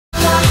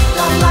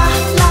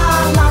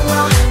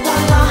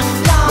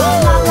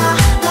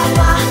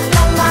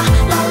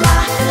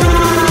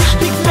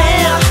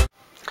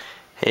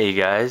Hey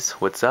guys,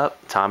 what's up?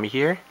 Tommy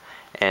here,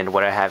 and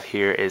what I have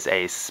here is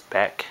a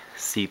Speck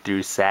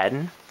see-through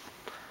satin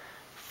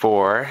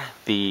for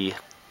the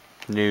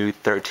new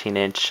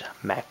 13-inch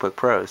MacBook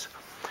Pros.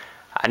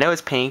 I know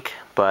it's pink,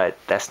 but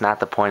that's not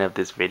the point of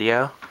this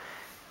video.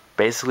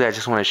 Basically, I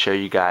just want to show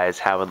you guys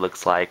how it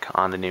looks like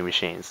on the new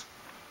machines.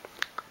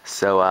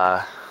 So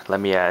let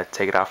me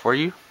take it off for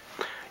you.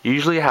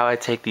 Usually how I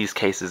take these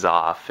cases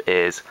off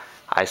is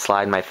I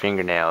slide my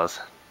fingernails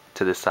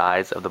to the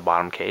sides of the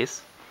bottom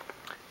case,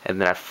 and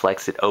then I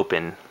flex it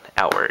open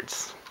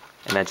outwards,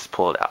 and I just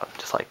pull it out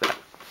just like that.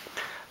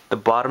 The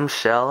bottom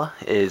shell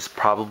is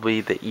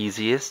probably the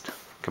easiest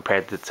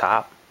compared to the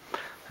top.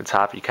 The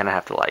top, you kind of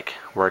have to like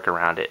work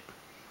around it.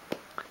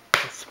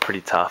 It's pretty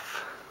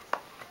tough.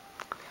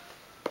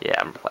 Yeah,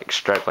 I'm like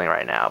struggling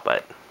right now,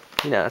 but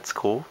you know, it's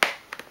cool.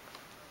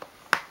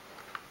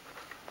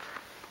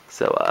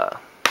 So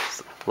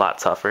it's a lot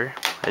tougher,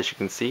 as you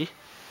can see.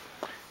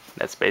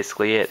 That's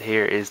basically it.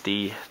 Here is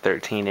the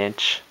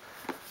 13-inch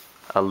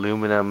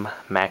aluminum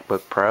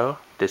MacBook Pro.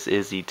 This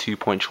is the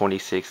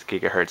 2.26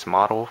 gigahertz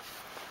model.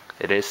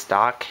 It is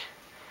stock,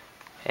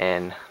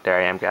 and there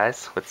I am,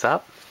 guys. What's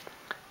up?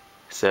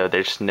 So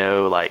there's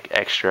no like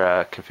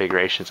extra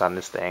configurations on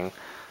this thing,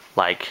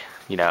 like,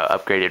 you know,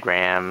 upgraded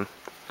RAM.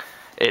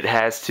 It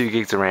has 2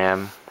 gigs of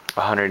RAM,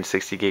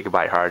 160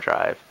 gigabyte hard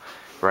drive,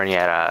 running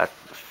at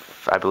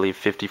I believe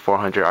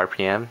 5400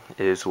 RPM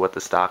is what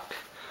the stock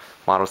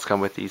models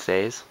come with these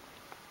days.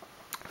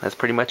 That's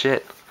pretty much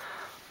it.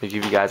 I'll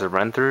give you guys a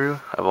run through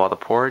of all the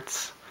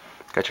ports.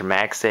 Got your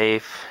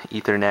MagSafe,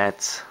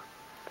 Ethernet,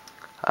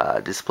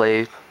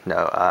 display,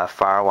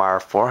 FireWire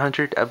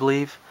 400, I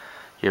believe.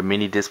 Your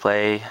mini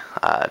display,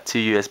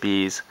 2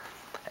 USBs,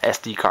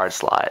 SD card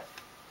slot,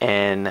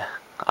 and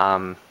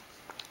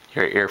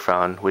your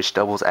earphone, which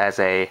doubles as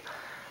a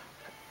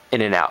in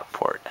and out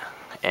port.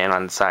 And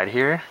on the side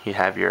here, you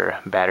have your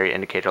battery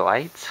indicator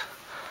lights.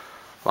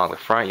 Along the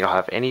front, you don't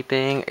have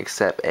anything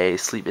except a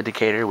sleep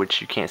indicator, which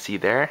you can't see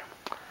there.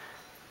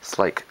 It's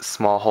like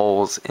small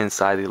holes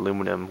inside the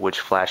aluminum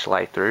which flash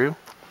light through.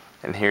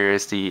 And here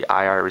is the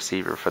IR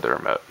receiver for the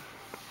remote.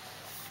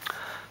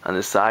 On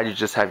the side, you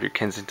just have your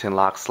Kensington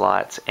lock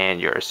slots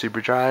and your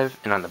super drive,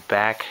 and on the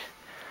back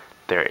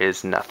there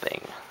is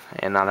nothing.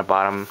 And on the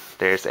bottom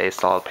there's a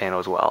solid panel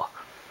as well.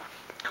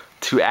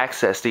 To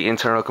access the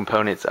internal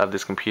components of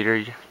this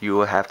computer, you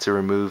will have to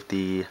remove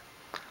the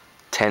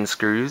 10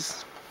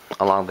 screws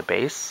along the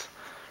base,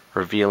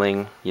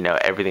 revealing, you know,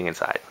 everything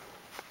inside.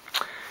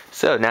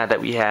 So now that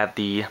we have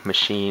the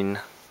machine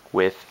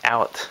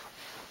without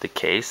the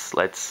case,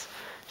 let's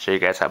show you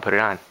guys how to put it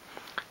on.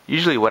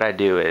 Usually what I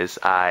do is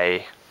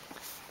I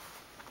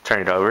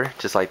turn it over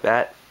just like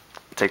that,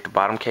 take the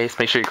bottom case,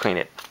 make sure you clean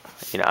it,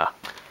 you know,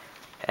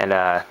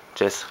 and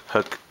just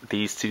hook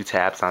these 2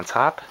 tabs on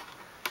top,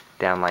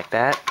 down like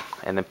that,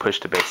 and then push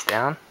the base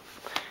down,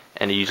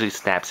 and it usually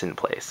snaps in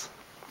place.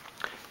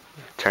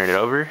 Turn it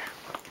over,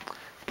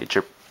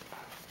 get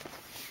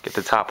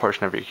the top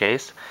portion of your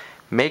case.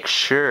 Make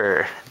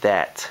sure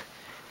that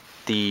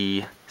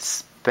the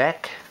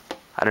Speck,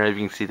 I don't know if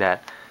you can see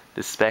that,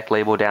 the Speck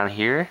label down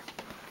here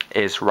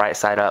is right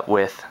side up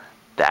with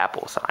the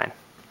Apple sign,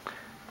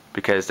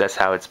 because that's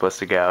how it's supposed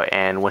to go.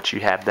 And once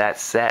you have that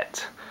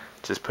set,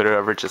 just put it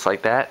over just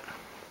like that,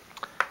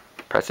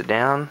 press it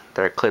down.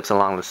 There are clips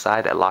along the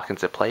side that lock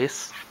into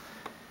place.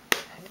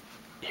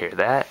 Hear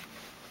that,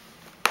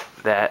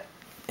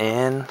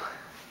 and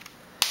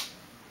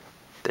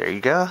there you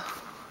go.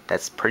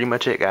 That's pretty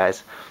much it,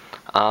 guys.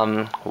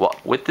 Well,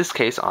 with this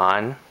case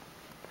on,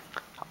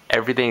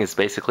 everything is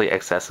basically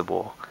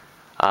accessible.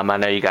 I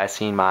know you guys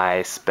seen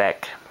my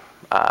spec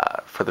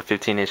for the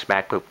 15-inch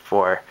MacBook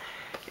before,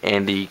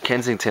 and the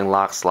Kensington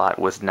lock slot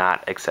was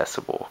not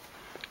accessible.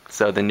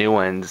 So the new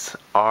ones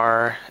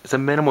are, it's a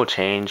minimal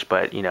change,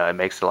 but you know, it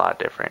makes a lot of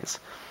difference.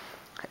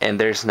 And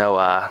there's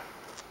no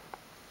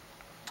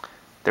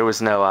there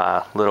was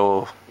no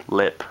little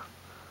lip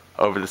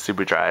over the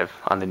super drive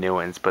on the new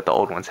ones, but the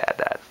old ones had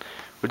that,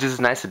 which is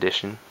a nice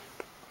addition.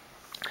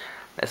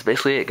 That's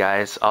basically it,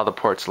 guys. All the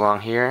ports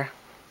along here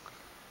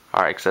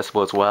are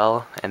accessible as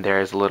well, and there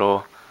is a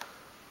little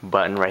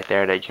button right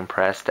there that you can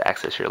press to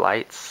access your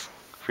lights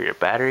for your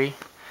battery.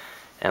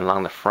 And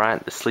along the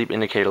front, the sleep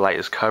indicator light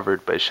is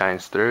covered but it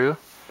shines through,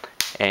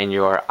 and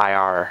your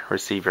IR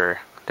receiver,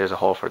 there's a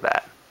hole for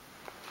that.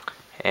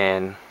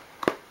 And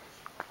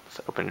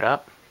let's open it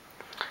up.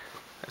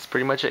 That's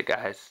pretty much it,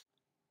 guys.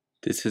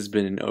 This has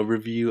been an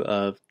overview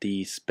of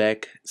the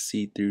Speck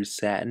see-through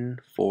satin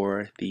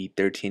for the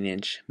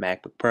 13-inch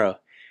MacBook Pro.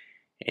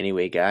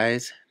 Anyway,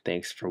 guys,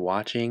 thanks for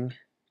watching.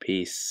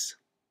 Peace.